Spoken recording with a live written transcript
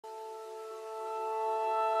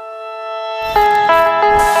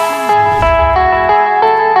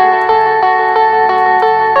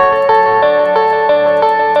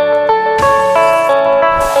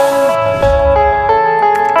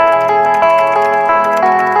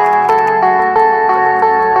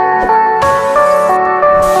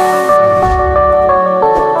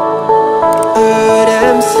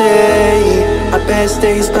as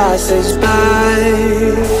days pass us by,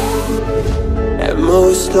 and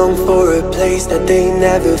most long for a place that they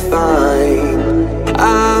never find.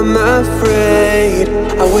 I'm afraid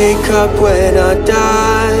I wake up when I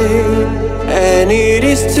die, and it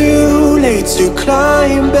is too late to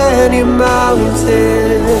climb any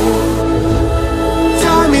mountain.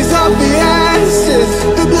 Time is of the essence,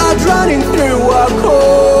 the blood running through our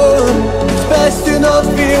core. It's best to not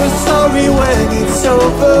feel sorry when it's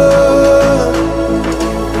over.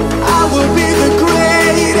 I will be the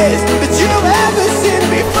greatest that you've ever seen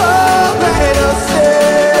before, and I'll stay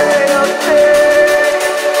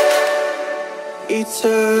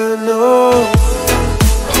eternal.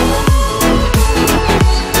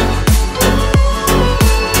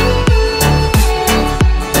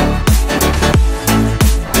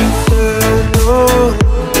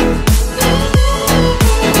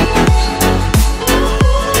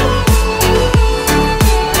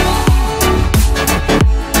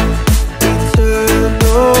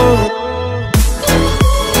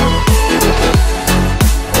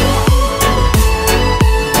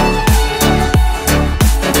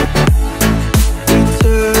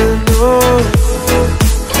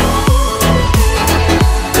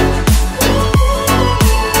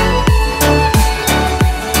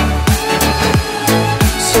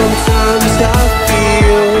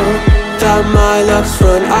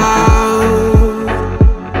 Run out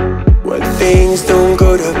when things don't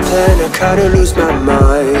go to plan. I kinda lose my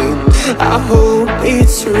mind. I hope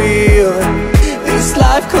it's real, this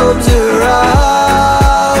life comes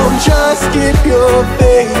around. Just keep your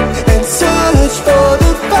faith and search for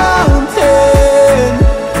the fountain.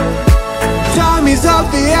 Time is of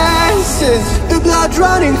the essence, the blood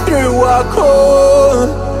running through our core.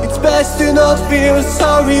 It's best to not feel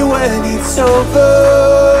sorry when it's over.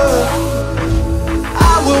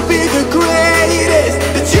 Will be the greatest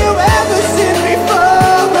that you've ever seen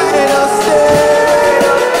before, and I'll stay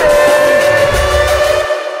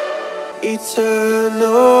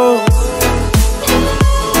eternal.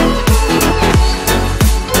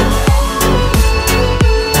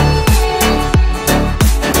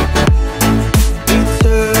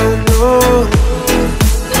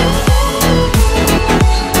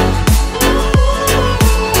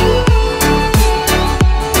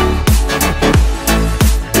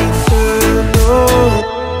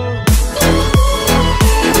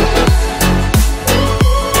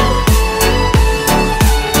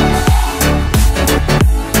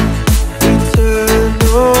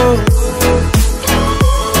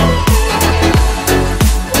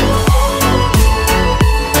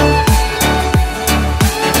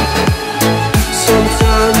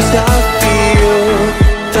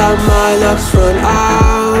 Run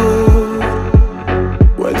out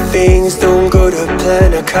when things don't go to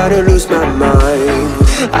plan. I kinda lose my mind.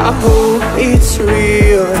 I hope it's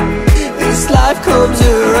real, this life comes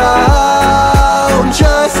around.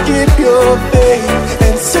 Just keep your faith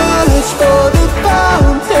and search for the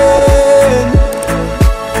fountain.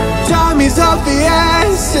 Time is of the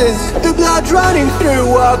essence, the blood running through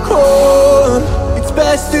our core. It's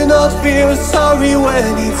best to not feel sorry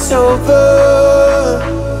when it's over.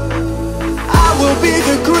 Will be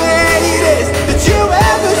the greatest that you've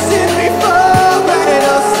ever seen before, and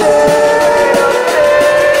I'll stay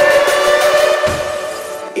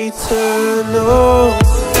eternal.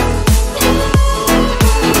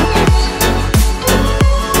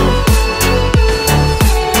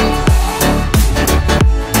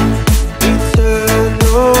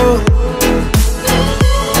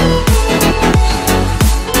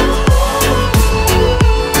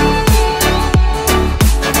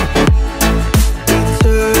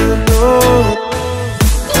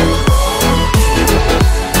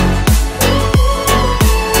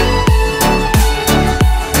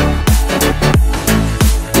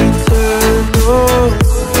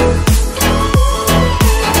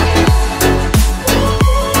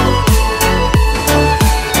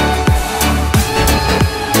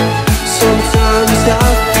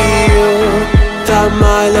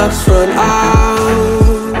 Run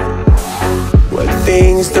out when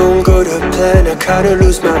things don't go to plan. I kinda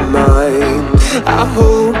lose my mind. I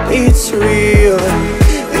hope it's real,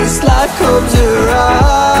 this life comes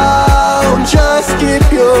around. Just keep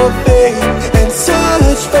your faith and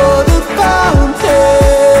search for the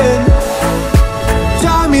fountain.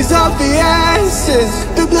 Time is of the essence,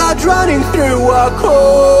 the blood running through our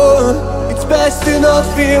core. It's best to not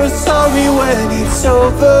feel sorry when it's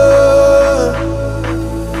over.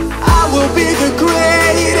 Will be the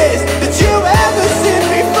greatest